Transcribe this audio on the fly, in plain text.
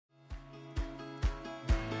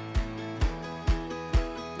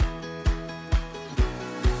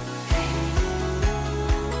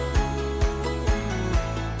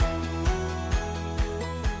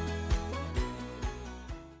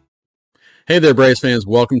Hey there, Braves fans.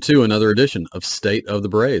 Welcome to another edition of State of the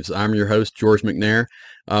Braves. I'm your host, George McNair.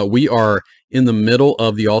 We are in the middle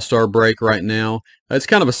of the All-Star break right now. It's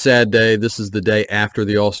kind of a sad day. This is the day after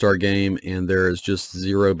the All-Star game, and there is just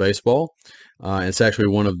zero baseball. It's actually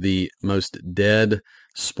one of the most dead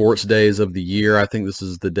sports days of the year. I think this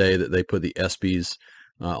is the day that they put the ESPYs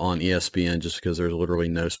on ESPN just because there's literally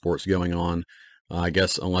no sports going on. I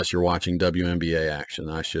guess unless you're watching WNBA action,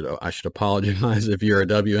 I should apologize if you're a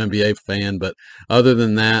WNBA fan, but other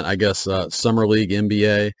than that, I guess summer league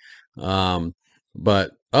NBA.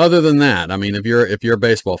 But other than that, I mean, if you're a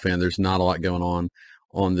baseball fan, there's not a lot going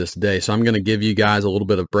on this day. So I'm going to give you guys a little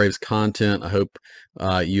bit of Braves content. I hope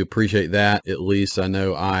you appreciate that. At least I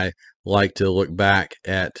know I like to look back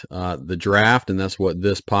at the draft, and that's what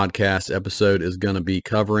this podcast episode is going to be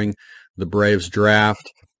covering: the Braves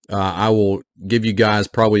draft. I will give you guys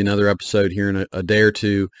probably another episode here in a day or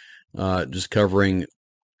two, just covering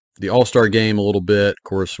the All-Star game a little bit. Of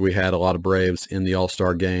course, we had a lot of Braves in the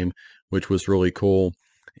All-Star game, which was really cool.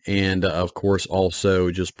 And, of course,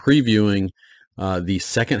 also just previewing the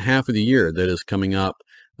second half of the year that is coming up.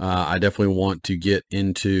 I definitely want to get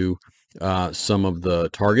into some of the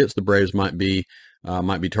targets the Braves might be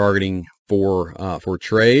targeting for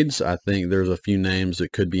trades. I think there's a few names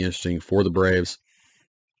that could be interesting for the Braves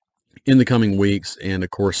in the coming weeks, and of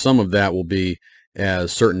course some of that will be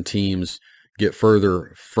as certain teams get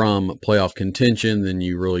further from playoff contention, then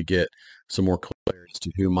you really get some more clarity as to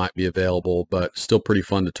who might be available. But still pretty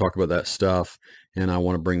fun to talk about that stuff, and I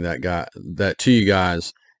want to bring that to you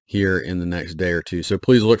guys here in the next day or two, so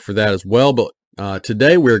please look for that as well. But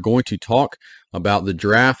today we're going to talk about the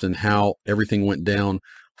draft and how everything went down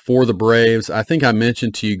for the Braves. I think I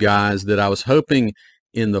mentioned to you guys that I was hoping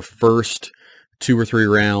in the first 2 or 3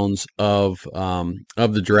 rounds of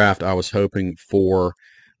the draft, I was hoping for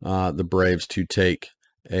the Braves to take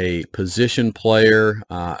a position player.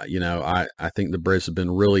 I think the Braves have been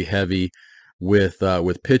really heavy with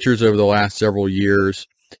pitchers over the last several years,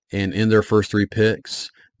 and in their first 3 picks,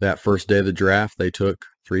 that first day of the draft, they took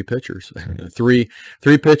 3 pitchers, three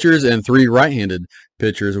pitchers and 3 right-handed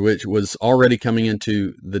pitchers, which was already coming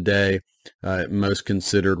into the day. Most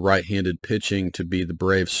considered right-handed pitching to be the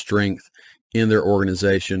Braves' strength in their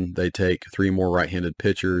organization. They take 3 more right-handed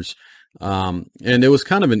pitchers. And it was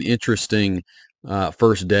kind of an interesting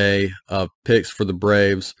first day of picks for the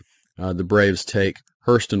Braves. The Braves take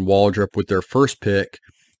Hurston Waldrep with their first pick.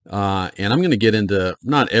 And I'm going to get into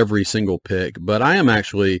not every single pick, but I am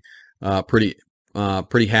actually pretty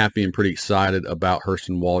happy and pretty excited about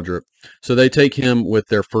Hurston Waldrep. So they take him with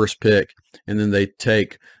their first pick, and then they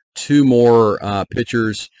take 2 more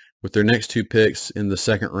pitchers with their next 2 picks in the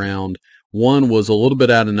second round. One was a little bit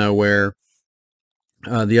out of nowhere.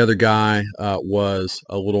 The other guy was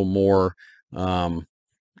a little more, in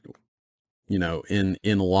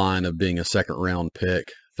line of being a second round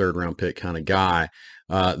pick, third round pick kind of guy.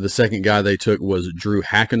 The second guy they took was Drew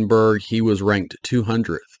Hackenberg. He was ranked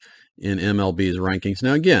 200th in MLB's rankings.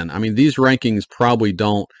 Now, again, I mean, these rankings probably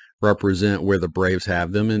don't represent where the Braves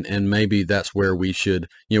have them, and maybe that's where we should,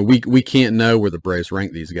 we can't know where the Braves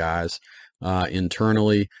rank these guys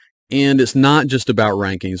internally. And it's not just about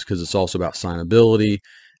rankings, because it's also about signability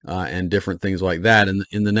and different things like that. And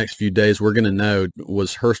in the next few days, we're going to know,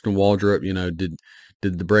 was Hurston Waldrep, did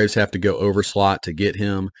the Braves have to go over slot to get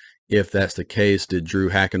him? If that's the case, did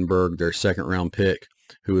Drew Hackenberg, their second round pick,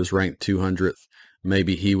 who was ranked 200th,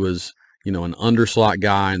 maybe he was, an underslot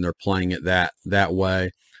guy and they're playing it that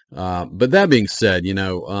way. But that being said,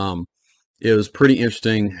 it was pretty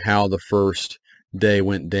interesting how the first day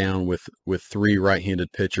went down with 3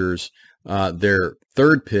 right-handed pitchers. Their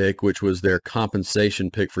third pick, which was their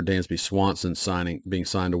compensation pick for Dansby Swanson being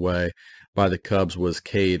signed away by the Cubs, was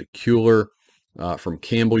Cade Kuehler from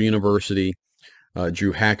Campbell University.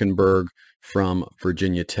 Drew Hackenberg from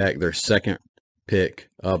Virginia Tech, their second pick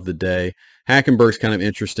of the day. Hackenberg's kind of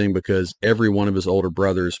interesting because every one of his older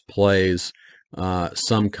brothers plays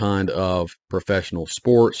some kind of professional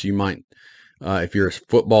sports. You might, if you're a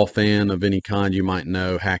football fan of any kind, you might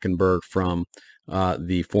know Hackenberg from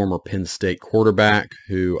the former Penn State quarterback,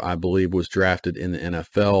 who I believe was drafted in the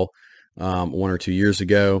NFL 1 or 2 years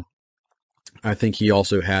ago. I think he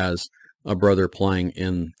also has a brother playing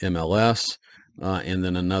in MLS, and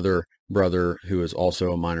then another brother who is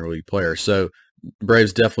also a minor league player. So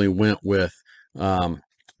Braves definitely went with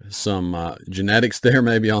some genetics there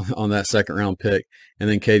maybe on that second round pick. And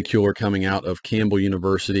then Cade Kuehler coming out of Campbell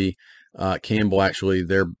University. Campbell, actually,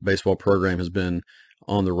 their baseball program has been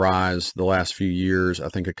on the rise the last few years. I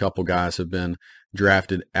think a couple guys have been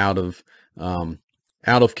drafted out of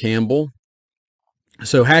Campbell.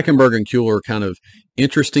 So Hackenberg and Kuehler are kind of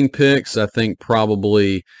interesting picks. I think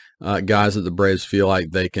probably guys that the Braves feel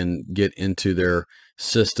like they can get into their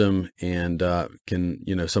system and can,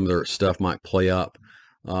 some of their stuff might play up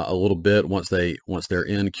a little bit once they're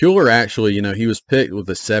in. Kuehler actually, he was picked with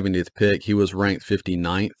the 70th pick. He was ranked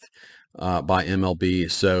 59th by MLB,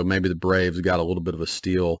 so maybe the Braves got a little bit of a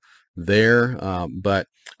steal there. But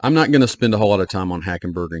I'm not going to spend a whole lot of time on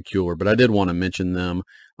Hackenberg and Kuehler, but I did want to mention them.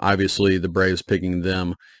 Obviously, the Braves picking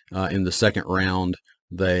them in the second round,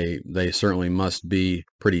 they certainly must be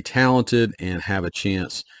pretty talented and have a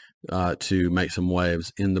chance to make some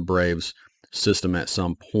waves in the Braves system at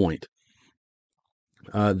some point.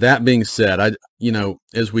 That being said,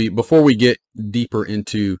 before we get deeper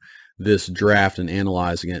into this draft and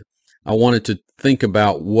analyzing it, I wanted to think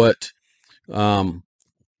about what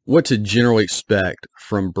to generally expect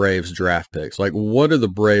from Braves draft picks. Like, what are the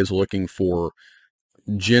Braves looking for,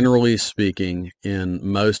 generally speaking, in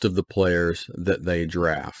most of the players that they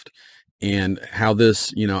draft? And how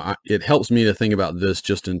this, it helps me to think about this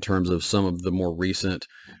just in terms of some of the more recent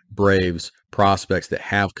Braves prospects that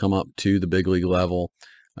have come up to the big league level.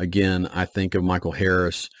 Again, I think of Michael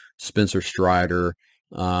Harris, Spencer Strider,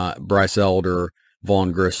 Bryce Elder,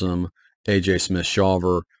 Vaughn Grissom, A.J.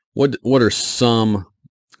 Smith-Shawver. What are some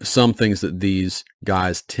things that these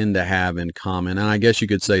guys tend to have in common? And I guess you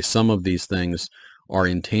could say some of these things are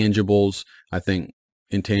intangibles. I think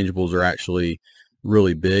intangibles are actually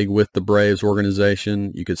really big with the Braves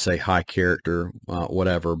organization. You could say high character,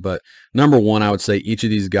 whatever. But number one, I would say each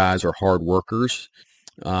of these guys are hard workers.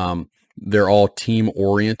 They're all team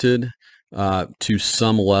oriented to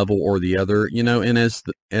some level or the other, and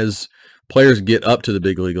as players get up to the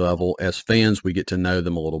big league level, as fans, we get to know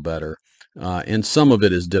them a little better. And some of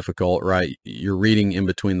it is difficult, right? You're reading in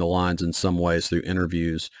between the lines in some ways through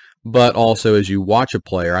interviews, but also as you watch a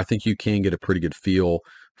player, I think you can get a pretty good feel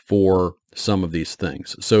for some of these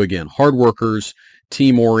things. So again, hard workers,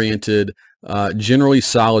 team-oriented, generally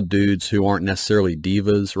solid dudes who aren't necessarily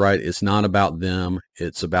divas, right? It's not about them,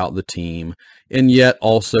 it's about the team, and yet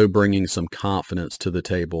also bringing some confidence to the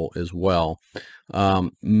table as well.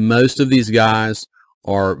 Most of these guys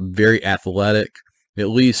are very athletic, at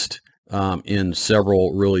least in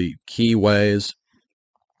several really key ways.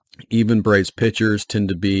 Even Braves pitchers tend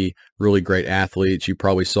to be really great athletes. You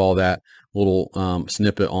probably saw that little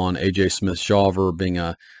snippet on A.J. Smith-Shawver being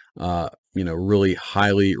a really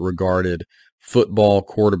highly regarded football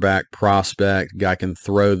quarterback prospect. Guy can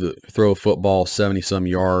throw a football 70-some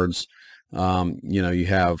yards. You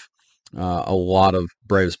have a lot of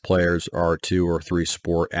Braves players are 2 or 3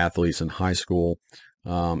 sport athletes in high school,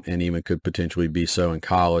 and even could potentially be so in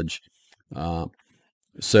college.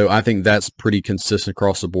 So I think that's pretty consistent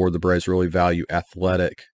across the board. The Braves really value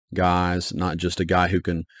athletic guys, not just a guy who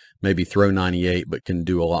can maybe throw 98, but can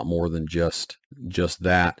do a lot more than just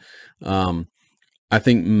that. I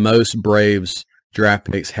think most Braves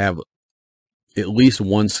draft picks have at least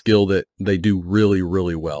one skill that they do really,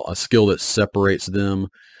 really well, a skill that separates them,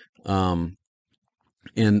 and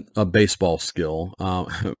a baseball skill.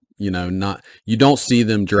 You don't see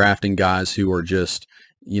them drafting guys who are just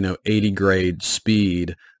 80 grade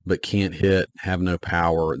speed, but can't hit, have no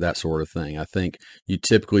power, that sort of thing. I think you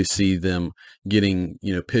typically see them getting,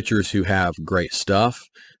 pitchers who have great stuff.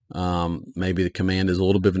 Maybe the command is a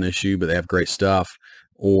little bit of an issue, but they have great stuff,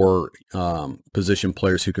 or position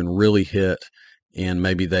players who can really hit, and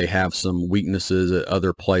maybe they have some weaknesses at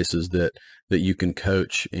other places that you can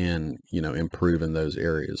coach and, improve in those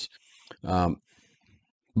areas.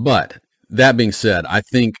 But that being said, I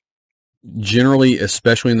think generally,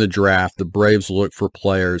 especially in the draft, the Braves look for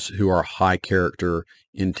players who are high character,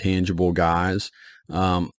 intangible guys.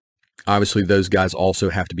 Obviously, those guys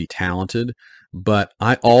also have to be talented, but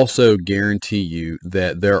I also guarantee you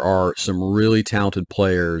that there are some really talented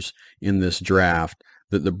players in this draft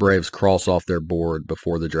that the Braves cross off their board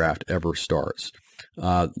before the draft ever starts.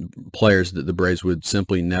 Players that the Braves would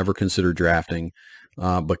simply never consider drafting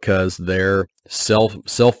because they're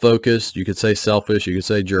self-focused. You could say selfish, you could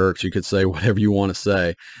say jerks, you could say whatever you want to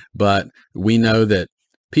say, but we know that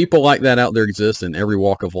people like that out there exist in every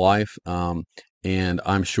walk of life. And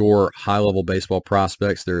I'm sure high-level baseball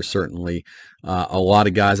prospects, there are certainly a lot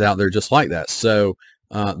of guys out there just like that. So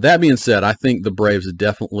that being said, I think the Braves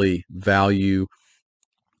definitely value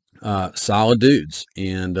solid dudes,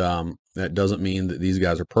 and that doesn't mean that these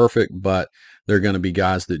guys are perfect, but they're going to be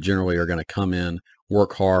guys that generally are going to come in,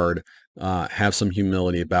 work hard, have some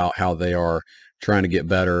humility about how they are trying to get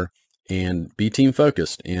better, and be team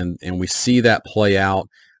focused. And we see that play out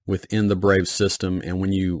within the Braves system. And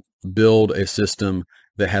when you build a system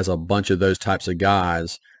that has a bunch of those types of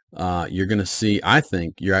guys, you're going to see, I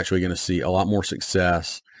think you're actually going to see a lot more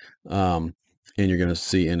success, and you're going to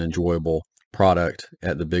see an enjoyable product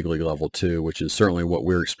at the big league level too, which is certainly what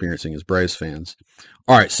we're experiencing as Braves fans.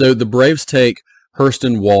 All right, so the Braves take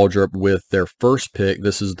Hurston Waldrep with their first pick.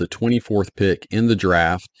 This is the 24th pick in the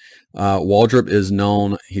draft. Waldrep is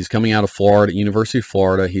known, he's coming out of Florida, University of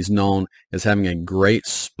Florida. He's known as having a great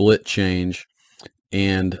split change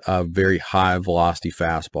and a very high velocity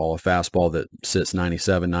fastball, a fastball that sits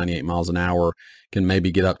 97, 98 miles an hour, can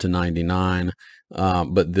maybe get up to 99.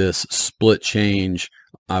 But this split change,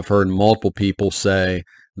 I've heard multiple people say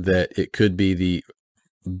that it could be the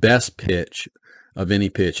best pitch of any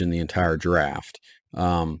pitch in the entire draft.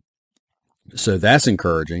 So that's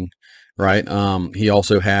encouraging, right? He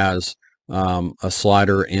also has a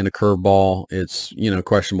slider and a curveball. It's,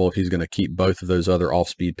 questionable if he's going to keep both of those other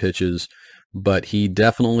off-speed pitches, but he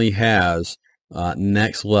definitely has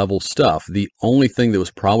next level stuff. The only thing that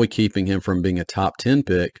was probably keeping him from being a top 10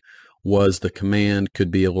 pick was the command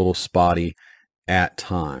could be a little spotty at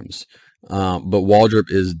times. But Waldrep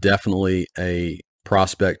is definitely a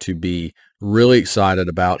prospect to be really excited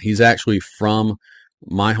about. He's actually from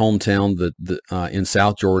my hometown, in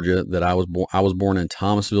South Georgia. That I was born in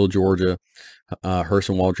Thomasville, Georgia.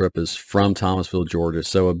 Hurston Waldrep is from Thomasville, Georgia.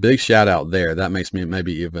 So a big shout out there. That makes me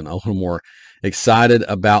maybe even a little more excited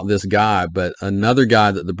about this guy. But another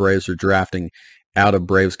guy that the Braves are drafting out of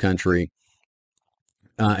Braves country.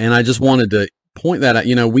 And I just wanted to point that out.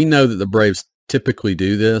 We know that the Braves typically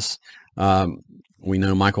do this. We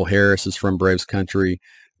know Michael Harris is from Braves country.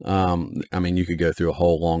 You could go through a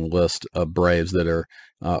whole long list of Braves that are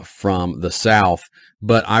from the South,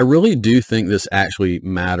 but I really do think this actually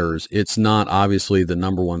matters. It's not obviously the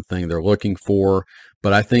number one thing they're looking for,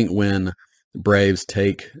 but I think when Braves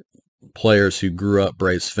take players who grew up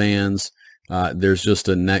Braves fans, there's just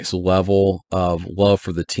a next level of love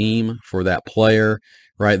for the team, for that player,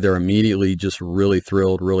 right? They're immediately just really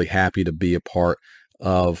thrilled, really happy to be a part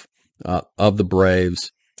of the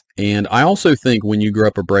Braves. And I also think when you grow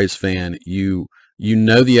up a Braves fan, you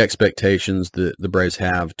know the expectations that the Braves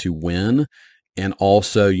have to win, and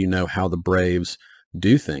also you know how the Braves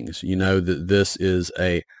do things. You know that this is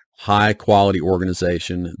a high quality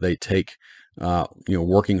organization. They take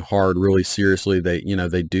working hard really seriously. They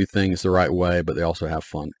do things the right way, but they also have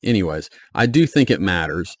fun. Anyways, I do think it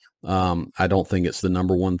matters. I don't think it's the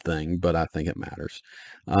number one thing, but I think it matters.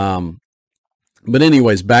 But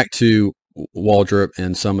anyways, back to Waldrep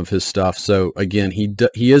and some of his stuff. So again,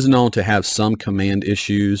 he is known to have some command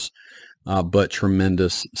issues, but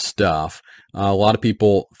tremendous stuff. A lot of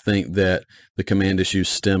people think that the command issues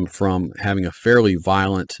stem from having a fairly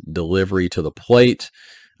violent delivery to the plate.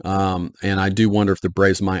 And I do wonder if the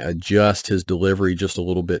Braves might adjust his delivery just a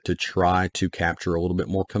little bit to try to capture a little bit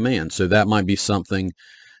more command. So that might be something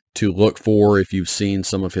to look for if you've seen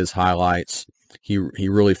some of his highlights. He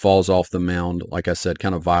really falls off the mound, like I said,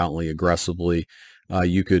 kind of violently, aggressively.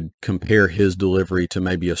 You could compare his delivery to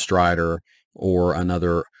maybe a Strider or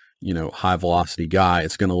another, high velocity guy.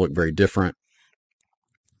 It's going to look very different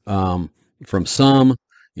from some,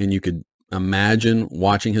 and you could imagine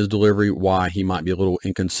watching his delivery why he might be a little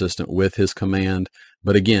inconsistent with his command.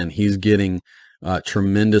 But again, he's getting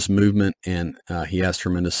tremendous movement, and he has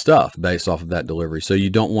tremendous stuff based off of that delivery. So you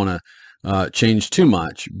don't want to change too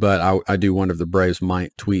much, but I do wonder if the Braves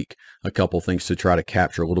might tweak a couple things to try to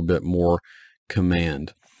capture a little bit more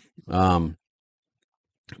command.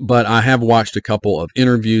 But I have watched a couple of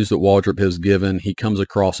interviews that Waldrep has given. He comes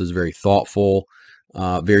across as very thoughtful,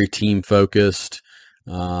 very team focused,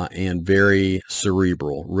 and very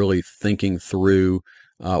cerebral, really thinking through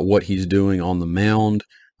what he's doing on the mound.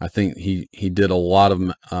 I think he did a lot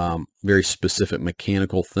of very specific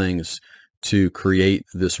mechanical things to create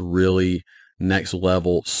this really next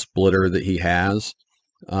level splitter that he has.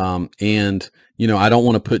 And, I don't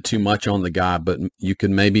want to put too much on the guy, but you could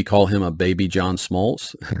maybe call him a baby John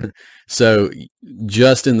Smoltz. So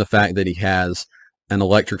just in the fact that he has an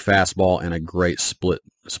electric fastball and a great split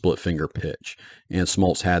finger pitch. And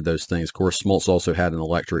Smoltz had those things. Of course, Smoltz also had an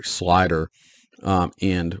electric slider,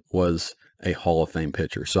 and was a Hall of Fame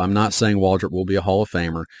pitcher. So I'm not saying Waldrep will be a Hall of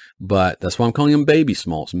Famer, but that's why I'm calling him Baby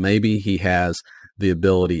Smoltz. Maybe he has the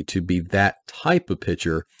ability to be that type of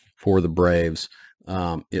pitcher for the Braves,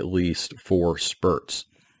 at least for spurts.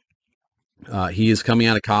 He is coming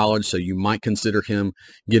out of college, so you might consider him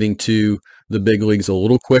getting to the big leagues a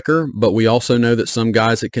little quicker, but we also know that some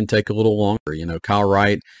guys it can take a little longer. Kyle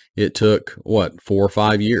Wright, it took 4 or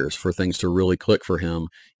 5 years for things to really click for him,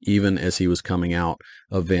 even as he was coming out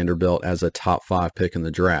of Vanderbilt as a top 5 pick in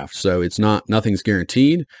the draft. So nothing's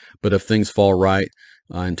guaranteed, but if things fall right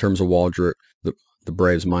in terms of Waldrep, the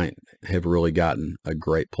Braves might have really gotten a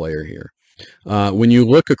great player here. When you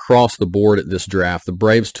look across the board at this draft, the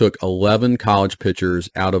Braves took 11 college pitchers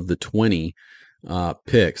out of the 20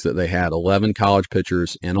 picks that they had, 11 college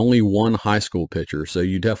pitchers and only one high school pitcher. So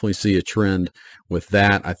you definitely see a trend with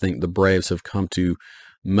that. I think the Braves have come to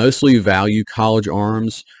mostly value college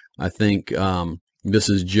arms. I think this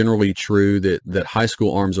is generally true that high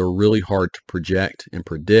school arms are really hard to project and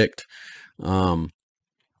predict.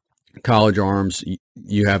 College arms,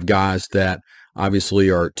 you have guys that obviously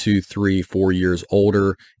are 2, 3, 4 years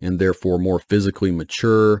older and therefore more physically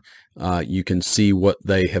mature. You can see what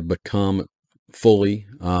they have become fully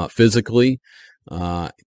physically.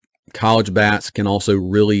 College bats can also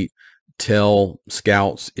really tell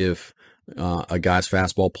scouts if a guy's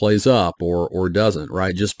fastball plays up or doesn't,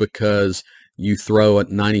 right? Just because you throw a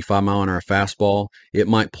 95-mile-an-hour fastball, it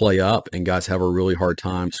might play up and guys have a really hard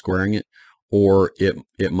time squaring it, or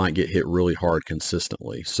it might get hit really hard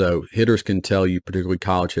consistently. So hitters can tell you, particularly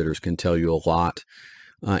college hitters, can tell you a lot.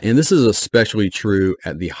 And this is especially true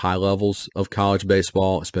at the high levels of college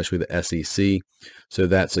baseball, especially the SEC. So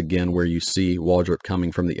that's, again, where you see Waldrep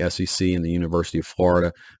coming from the SEC and the University of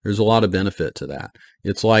Florida. There's a lot of benefit to that.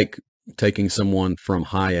 It's like taking someone from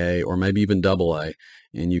high A or maybe even double A,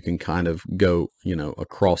 and you can kind of go,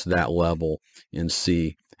 across that level and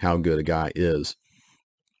see how good a guy is.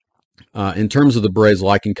 In terms of the Braves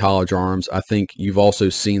liking college arms, I think you've also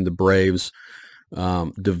seen the Braves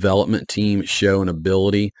development team show an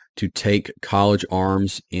ability to take college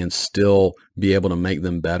arms and still be able to make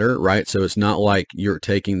them better, right? So it's not like you're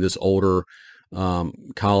taking this older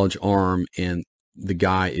college arm and the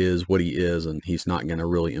guy is what he is and he's not going to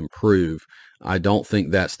really improve. I don't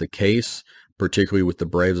think that's the case, particularly with the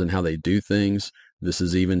Braves and how they do things. This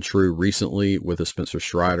is even true recently with a Spencer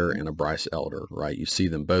Strider and a Bryce Elder, right? You see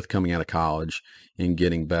them both coming out of college and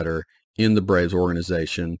getting better in the Braves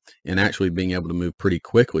organization and actually being able to move pretty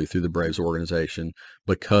quickly through the Braves organization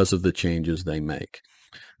because of the changes they make.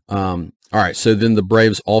 All right, so then the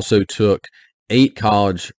Braves also took 8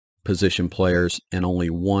 college position players and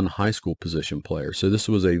only 1 high school position player. So this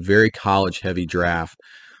was a very college-heavy draft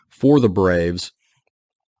for the Braves.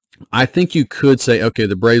 I think you could say, okay,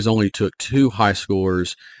 the Braves only took 2 high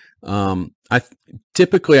schoolers.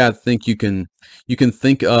 Typically, I think you can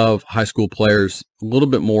think of high school players a little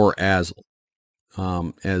bit more as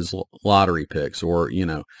lottery picks, or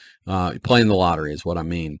playing the lottery is what I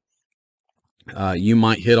mean. You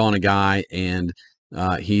might hit on a guy and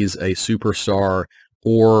he's a superstar,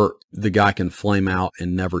 or the guy can flame out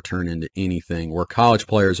and never turn into anything, where college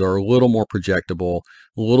players are a little more projectable,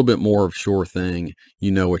 a little bit more of sure thing.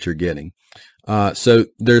 You know what you're getting. So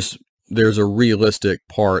there's a realistic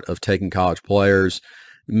part of taking college players.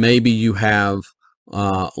 Maybe you have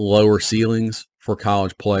lower ceilings for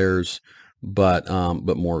college players, but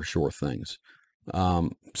more sure things.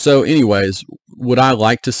 So anyways, would I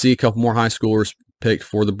like to see a couple more high schoolers picked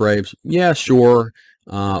for the Braves? Yeah, sure.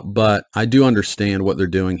 But I do understand what they're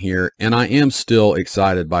doing here, and I am still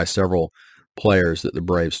excited by several players that the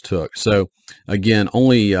Braves took. So again,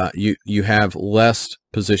 only you have less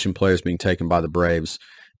position players being taken by the Braves.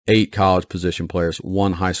 8 college position players,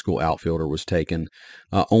 1 high school outfielder was taken.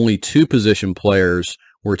 Only 2 position players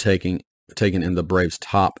were taken in the Braves'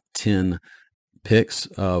 top 10 picks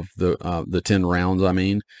of the 10 rounds. I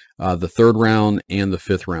mean, the 3rd round and the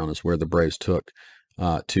 5th round is where the Braves took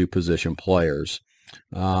 2 position players.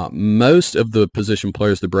 Most of the position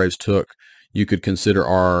players the Braves took, you could consider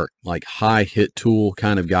are like high hit tool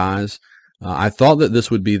kind of guys. I thought that this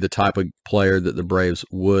would be the type of player that the Braves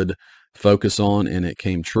would focus on, and it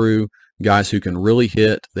came true. Guys who can really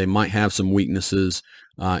hit. They might have some weaknesses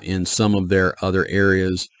in some of their other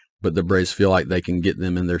areas, but the Braves feel like they can get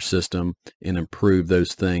them in their system and improve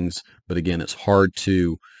those things. But again, it's hard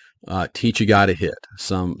to teach a guy to hit.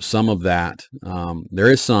 Some of that,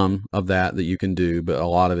 there is some of that you can do, but a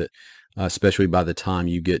lot of it, especially by the time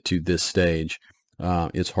you get to this stage,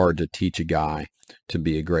 it's hard to teach a guy to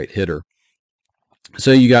be a great hitter.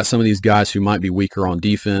 So you got some of these guys who might be weaker on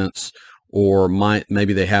defense, or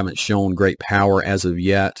maybe they haven't shown great power as of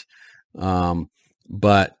yet.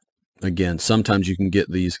 But again, sometimes you can get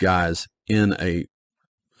these guys in a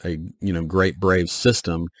great Braves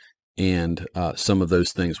system, and some of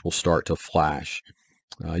those things will start to flash.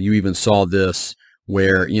 You even saw this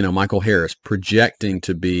where, Michael Harris projecting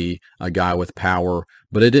to be a guy with power,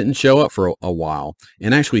 but it didn't show up for a while.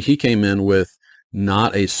 And actually, he came in with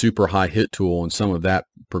not a super high hit tool, and some of that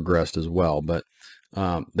progressed as well. But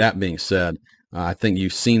that being said, I think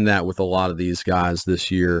you've seen that with a lot of these guys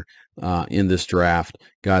this year in this draft,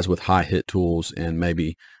 guys with high hit tools, and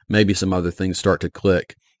maybe some other things start to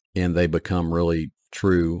click and they become really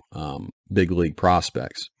true big league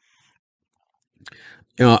prospects.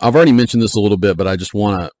 I've already mentioned this a little bit, but I just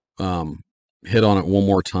want to hit on it one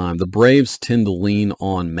more time. The Braves tend to lean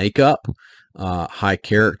on makeup, high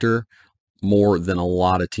character, more than a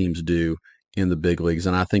lot of teams do in the big leagues,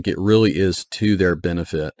 and I think it really is to their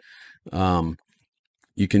benefit.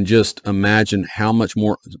 You can just imagine how much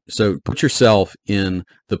more. So put yourself in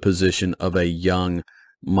the position of a young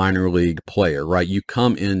minor league player, right? You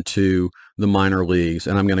come into the minor leagues,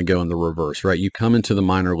 and I'm going to go in the reverse, right? You come into the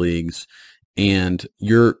minor leagues and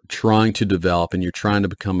you're trying to develop and you're trying to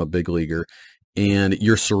become a big leaguer, and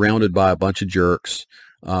you're surrounded by a bunch of jerks,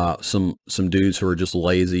 some dudes who are just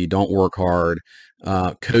lazy, don't work hard,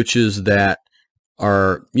 coaches that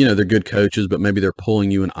are, they're good coaches, but maybe they're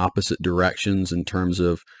pulling you in opposite directions in terms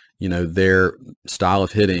of, their style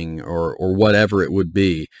of hitting or whatever it would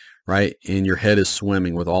be, right? And your head is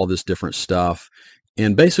swimming with all this different stuff.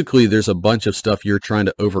 And basically there's a bunch of stuff you're trying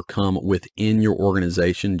to overcome within your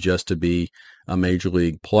organization just to be a major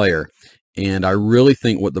league player. And I really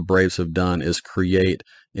think what the Braves have done is create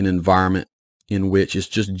an environment in which it's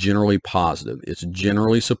just generally positive. It's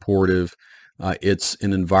generally supportive. It's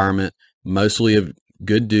an environment mostly of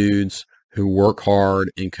good dudes who work hard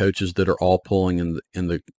and coaches that are all pulling in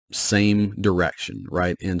the same direction,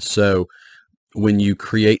 right? And so when you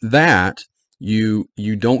create that, you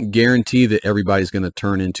don't guarantee that everybody's going to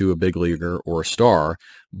turn into a big leaguer or a star,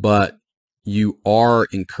 but you are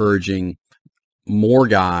encouraging more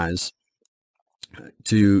guys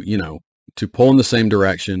to pull in the same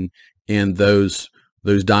direction, and those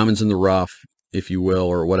diamonds in the rough, if you will,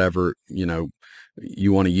 or whatever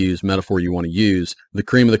you want to use, metaphor you want to use, the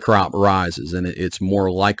cream of the crop rises, and it's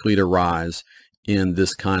more likely to rise in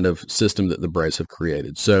this kind of system that the Braves have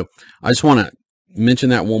created. So I just want to mention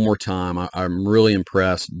that one more time. I'm really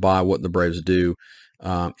impressed by what the Braves do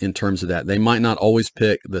in terms of that. They might not always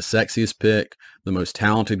pick the sexiest pick, the most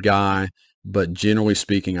talented guy, but generally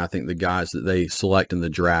speaking, I think the guys that they select in the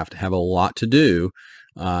draft have a lot to do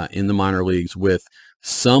in the minor leagues, with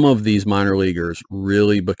some of these minor leaguers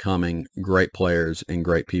really becoming great players and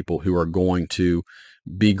great people who are going to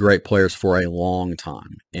be great players for a long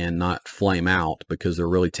time and not flame out because they're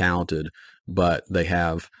really talented, but they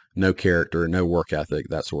have no character, no work ethic,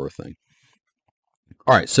 that sort of thing.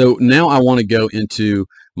 All right, so now I want to go into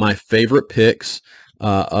my favorite picks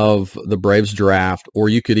of the Braves draft, or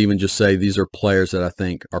you could even just say these are players that I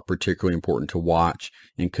think are particularly important to watch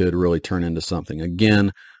and could really turn into something.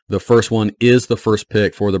 Again, the first one is the first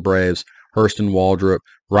pick for the Braves, Hurston Waldrep,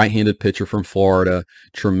 right-handed pitcher from Florida.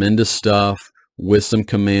 Tremendous stuff with some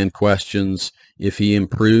command questions. If he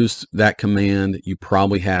improves that command, you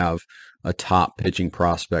probably have a top pitching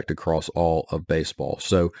prospect across all of baseball.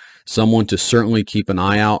 So someone to certainly keep an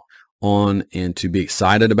eye out on and to be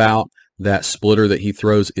excited about. That splitter that he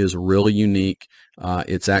throws is really unique.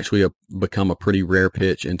 It's actually become a pretty rare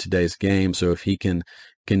pitch in today's game. So if he can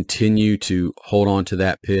continue to hold on to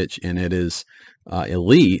that pitch, and it is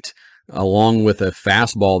elite, along with a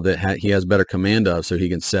fastball that he has better command of, so he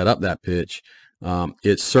can set up that pitch,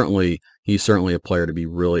 he's certainly a player to be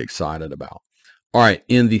really excited about. All right,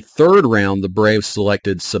 in the third round, the Braves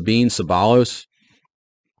selected Sabin Ceballos.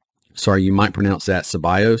 Sorry, you might pronounce that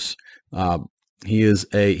Ceballos. He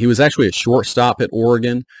was actually a shortstop at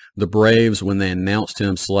Oregon. The Braves, when they announced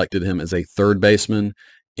him, selected him as a third baseman.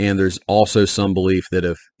 And there's also some belief that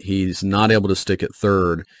if he's not able to stick at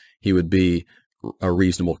third, he would be a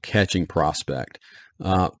reasonable catching prospect.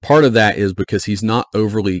 Part of that is because he's not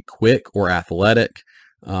overly quick or athletic.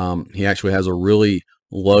 He actually has a really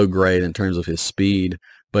low grade in terms of his speed,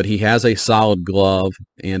 but he has a solid glove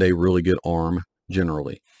and a really good arm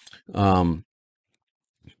generally.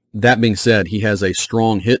 That being said, he has a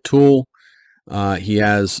strong hit tool. He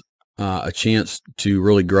has a chance to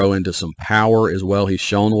really grow into some power as well. He's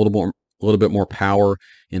shown a little bit more power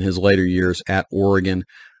in his later years at Oregon.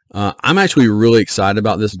 I'm actually really excited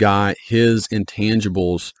about this guy. His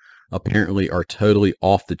intangibles apparently are totally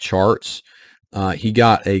off the charts. He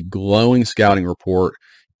got a glowing scouting report,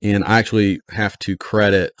 and I actually have to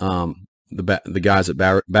credit the guys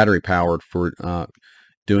at Battery Powered for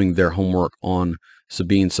doing their homework on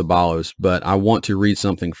Sabin Ceballos. But I want to read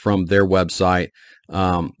something from their website.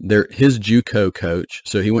 His JUCO coach,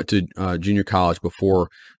 so he went to junior college before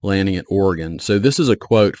landing at Oregon. So this is a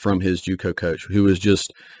quote from his JUCO coach, who was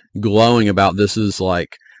just glowing about this is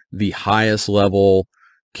like the highest level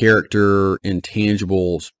character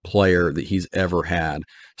intangibles player that he's ever had.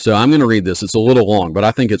 So I'm going to read this. It's a little long, but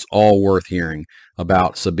I think it's all worth hearing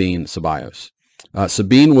about Sabin Ceballos.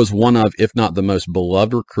 Sabin was one of, if not the most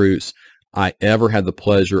beloved recruits I ever had the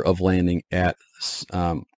pleasure of landing at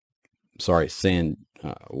sorry,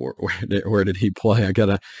 where did he play? I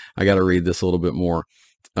gotta read this a little bit more.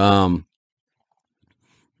 San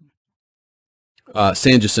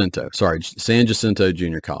Jacinto, sorry, San Jacinto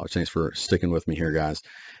Junior College. Thanks for sticking with me here, guys.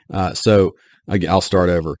 So I'll start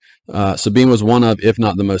over. Sabine was one of, if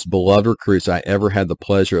not the most beloved recruits I ever had the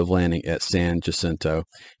pleasure of landing at San Jacinto.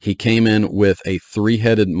 He came in with a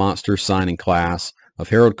three-headed monster signing class of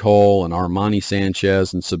Harold Cole and Armani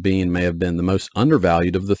Sanchez, and Sabine may have been the most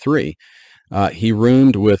undervalued of the three. He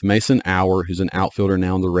roomed with Mason Auer, who's an outfielder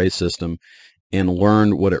now in the Rays system, and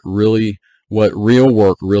learned what real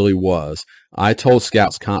work really was. I told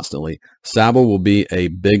scouts constantly, Sabo will be a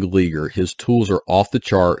big leaguer. His tools are off the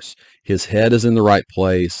charts. His head is in the right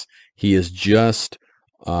place. He is just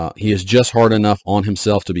hard enough on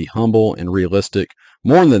himself to be humble and realistic.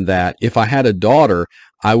 More than that, if I had a daughter,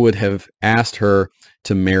 I would have asked her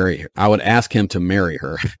to marry. I would ask him to marry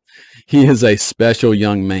her. He is a special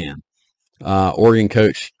young man. Oregon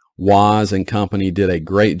coach Waz and company did a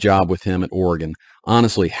great job with him at Oregon.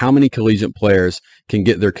 Honestly, how many collegiate players can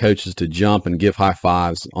get their coaches to jump and give high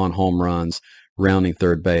fives on home runs, rounding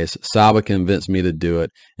third base? Saba convinced me to do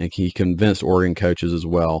it, and he convinced Oregon coaches as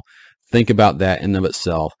well. Think about that in and of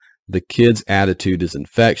itself. The kid's attitude is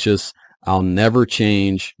infectious. I'll never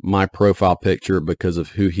change my profile picture because of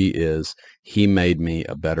who he is. He made me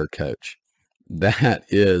a better coach. That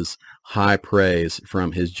is high praise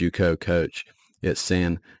from his JUCO coach at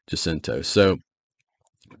San Jacinto. So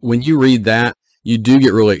when you read that, you do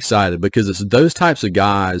get really excited, because it's those types of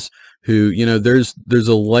guys who, there's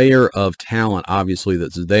a layer of talent obviously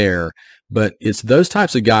that's there, but it's those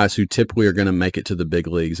types of guys who typically are going to make it to the big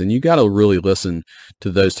leagues, and you got to really listen to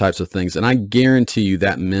those types of things. And I guarantee you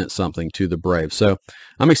that meant something to the Braves. So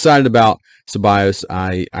I'm excited about Ceballos.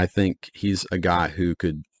 I think he's a guy who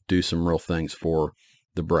could do some real things for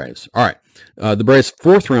the Braves. All right. The Braves'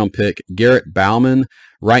 fourth-round pick, Garrett Bauman,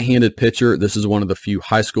 right-handed pitcher. This is one of the few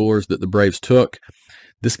high schoolers that the Braves took.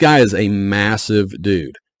 This guy is a massive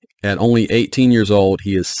dude. At only 18 years old,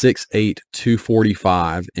 he is 6'8",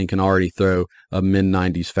 245, and can already throw a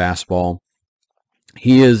mid-90s fastball.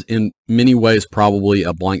 He is in many ways probably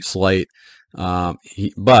a blank slate,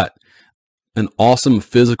 but an awesome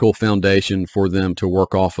physical foundation for them to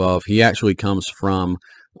work off of. He actually comes from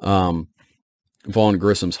Vaughn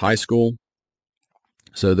Grissom's high school.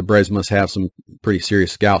 So the Braves must have some pretty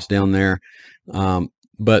serious scouts down there.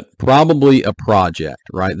 But probably a project,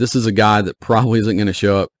 right? This is a guy that probably isn't going to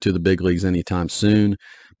show up to the big leagues anytime soon,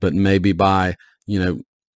 but maybe by,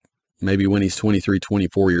 maybe when he's 23,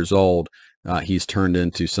 24 years old, he's turned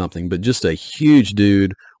into something. But just a huge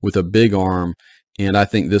dude with a big arm, and I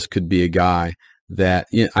think this could be a guy that,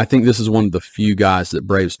 I think this is one of the few guys that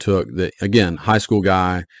Braves took that, again, high school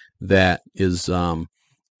guy that is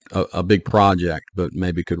a big project, but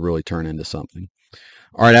maybe could really turn into something.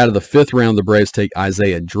 All right, out of the fifth round, the Braves take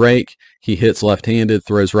Isaiah Drake. He hits left-handed,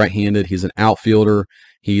 throws right-handed. He's an outfielder.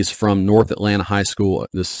 He's from North Atlanta High School.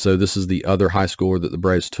 This is the other high schooler that the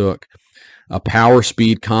Braves took. A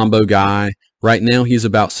power-speed combo guy. Right now, he's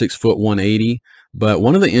about 6 foot 180. But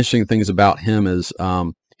one of the interesting things about him is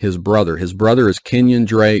his brother. His brother is Kenyon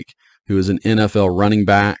Drake, who is an NFL running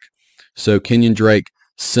back. So Kenyon Drake,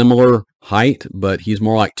 similar height, but he's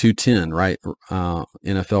more like 210, right?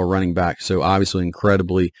 NFL running back. So obviously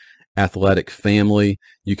incredibly athletic family.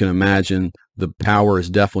 You can imagine the power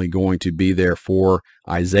is definitely going to be there for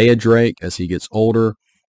Isaiah Drake as he gets older.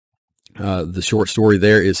 The short story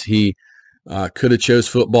there is he could have chose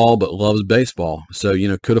football, but loves baseball. So,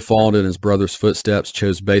 could have followed in his brother's footsteps,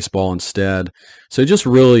 chose baseball instead. So just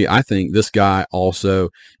really, I think this guy also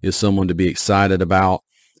is someone to be excited about.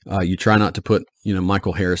 You try not to put,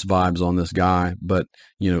 Michael Harris vibes on this guy, but,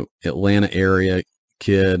 Atlanta area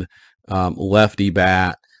kid, lefty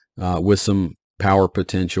bat, with some power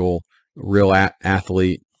potential, real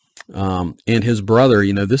athlete. And his brother,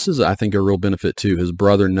 this is, I think, a real benefit too. His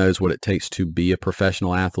brother knows what it takes to be a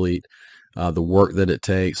professional athlete, the work that it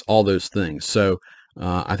takes, all those things. So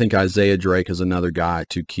I think Isaiah Drake is another guy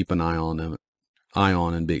to keep an eye on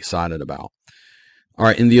and be excited about. All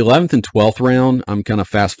right, in the 11th and 12th round, I'm kind of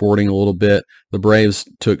fast forwarding a little bit. The Braves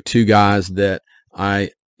took two guys that I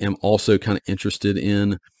am also kind of interested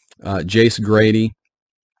in. Jace Grady.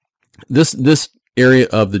 This area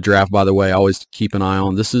of the draft, by the way, I always keep an eye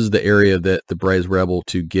on. This is the area that the Braves were able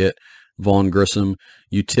to get Vaughn Grissom.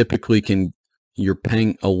 You typically you're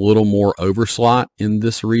paying a little more overslot in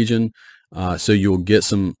this region, so you'll get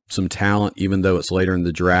some talent even though it's later in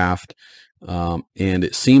the draft. And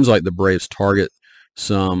it seems like the Braves target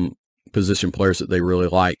some position players that they really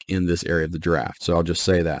like in this area of the draft. So I'll just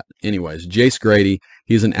say that. Anyways, Jace Grady,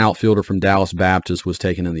 he's an outfielder from Dallas Baptist, was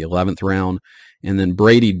taken in the 11th round. And then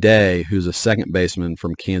Brady Day, who's a second baseman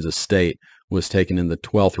from Kansas State, was taken in the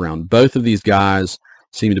 12th round. Both of these guys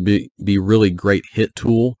seem to be really great hit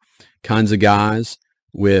tool kinds of guys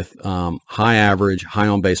with high average, high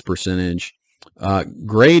on-base percentage.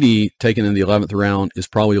 Grady, taken in the 11th round, is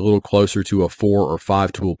probably a little closer to a 4 or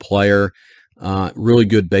 5 tool player. Really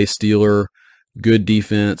good base stealer, good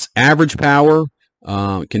defense, average power,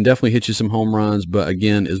 can definitely hit you some home runs, but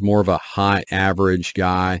again, is more of a high average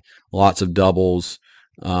guy, lots of doubles,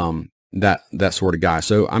 that sort of guy.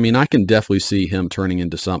 So, I mean, I can definitely see him turning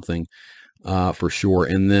into something for sure.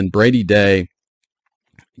 And then Brady Day,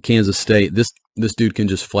 Kansas State, this dude can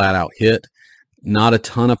just flat out hit. Not a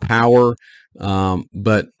ton of power,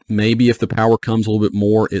 but maybe if the power comes a little bit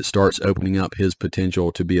more, it starts opening up his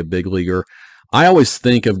potential to be a big leaguer. I always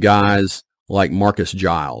think of guys like Marcus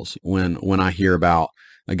Giles when I hear about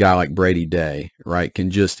a guy like Brady Day, right? Can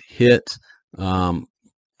just hit,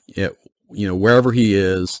 wherever he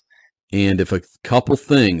is, and if a couple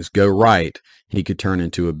things go right, he could turn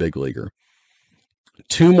into a big leaguer.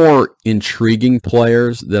 Two more intriguing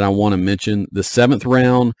players that I want to mention. The 7th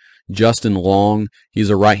round, Justin Long. He's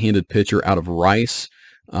a right-handed pitcher out of Rice.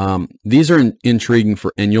 These are intriguing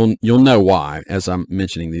and you'll know why as I'm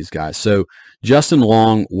mentioning these guys. So Justin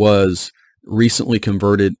Long was recently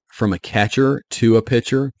converted from a catcher to a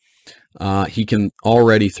pitcher. He can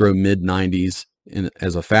already throw mid-90s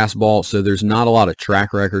as a fastball, so there's not a lot of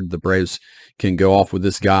track record the Braves can go off with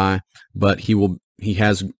this guy, but he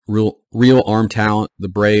has real arm talent. The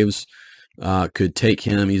Braves could take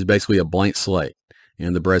him. He's basically a blank slate,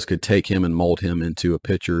 and the Braves could take him and mold him into a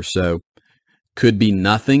pitcher. So could be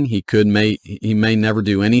nothing. He may never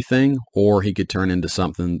do anything, or he could turn into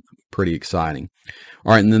something pretty exciting.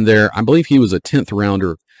 All right, and then I believe he was a 10th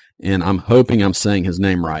rounder, and I'm hoping I'm saying his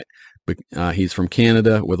name right. But he's from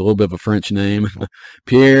Canada with a little bit of a French name,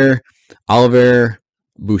 Pierre-Olivier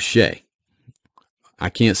Boucher. I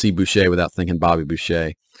can't see Boucher without thinking Bobby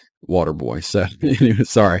Boucher, Waterboy. So,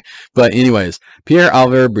 sorry. But anyways,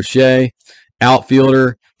 Pierre-Olivier Boucher,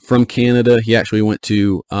 outfielder from Canada. He actually went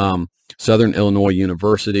to Southern Illinois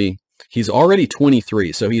University. He's already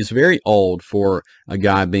 23, so he's very old for a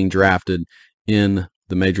guy being drafted in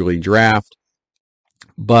the Major League Draft.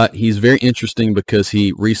 But he's very interesting because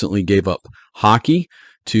he recently gave up hockey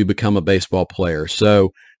to become a baseball player.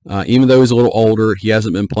 So even though he's a little older, he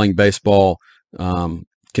hasn't been playing baseball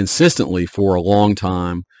consistently for a long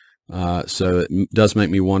time. So it does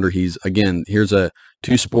make me wonder. Here's a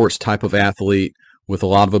two sports type of athlete with a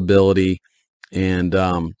lot of ability, and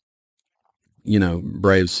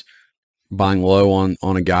Braves buying low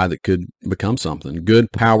on a guy that could become something.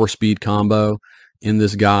 Good power speed combo in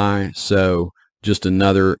this guy. So just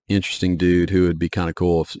another interesting dude who would be kind of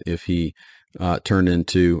cool if he turned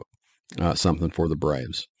into something for the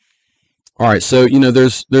Braves. All right, so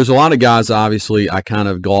there's a lot of guys obviously I kind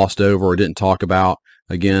of glossed over or didn't talk about.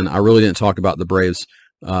 Again, I really didn't talk about the Braves'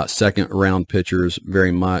 second round pitchers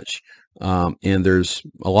very much, and there's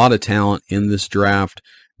a lot of talent in this draft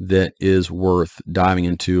that is worth diving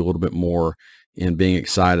into a little bit more and being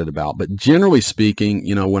excited about. But generally speaking,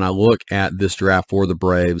 when I look at this draft for the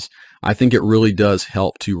Braves, I think it really does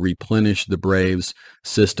help to replenish the Braves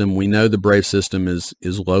system. We know the Braves system is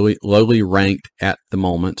lowly ranked at the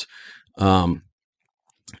moment,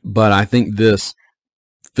 but I think this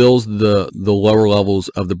fills the lower levels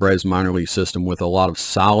of the Braves minor league system with a lot of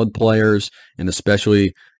solid players, and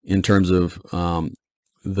especially in terms of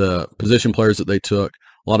the position players that they took,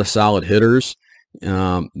 a lot of solid hitters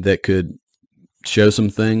that could show some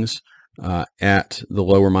things at the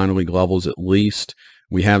lower minor league levels at least.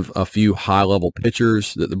 We have a few high-level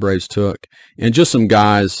pitchers that the Braves took, and just some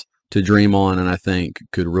guys to dream on, and I think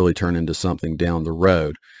could really turn into something down the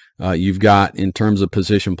road. You've got, in terms of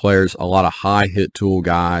position players, a lot of high hit tool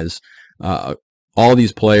guys. All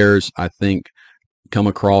these players, I think, come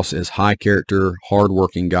across as high character,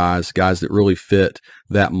 hard-working guys that really fit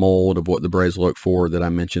that mold of what the Braves look for that I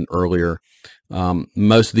mentioned earlier.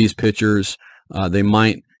 Most of these pitchers, they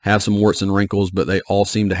might have some warts and wrinkles, but they all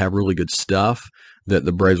seem to have really good stuff that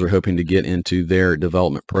the Braves are hoping to get into their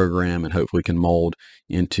development program and hopefully can mold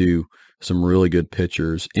into some really good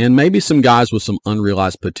pitchers, and maybe some guys with some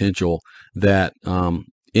unrealized potential that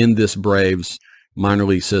in this Braves minor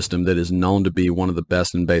league system that is known to be one of the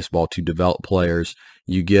best in baseball to develop players.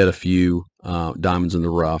 You get a few diamonds in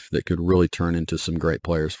the rough that could really turn into some great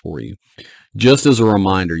players for you. Just as a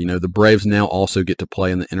reminder, the Braves now also get to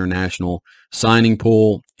play in the international signing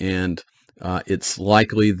pool, and It's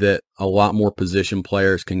likely that a lot more position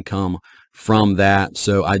players can come from that.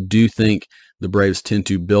 So I do think the Braves tend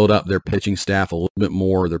to build up their pitching staff a little bit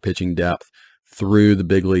more, their pitching depth through the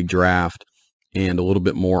big league draft, and a little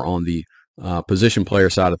bit more on the position player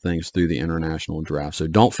side of things through the international draft. So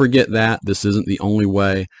don't forget that. This isn't the only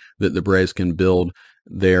way that the Braves can build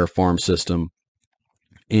their farm system.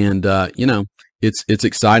 And, it's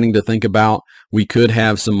exciting to think about. We could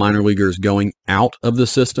have some minor leaguers going out of the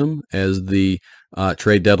system as the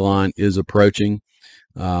trade deadline is approaching.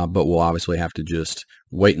 But we'll obviously have to just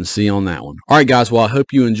wait and see on that one. All right, guys. Well, I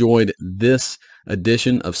hope you enjoyed this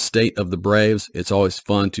edition of State of the Braves. It's always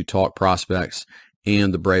fun to talk prospects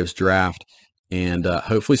and the Braves draft. And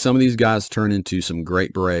hopefully some of these guys turn into some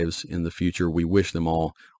great Braves in the future. We wish them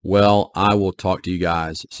all well. I will talk to you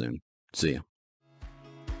guys soon. See you.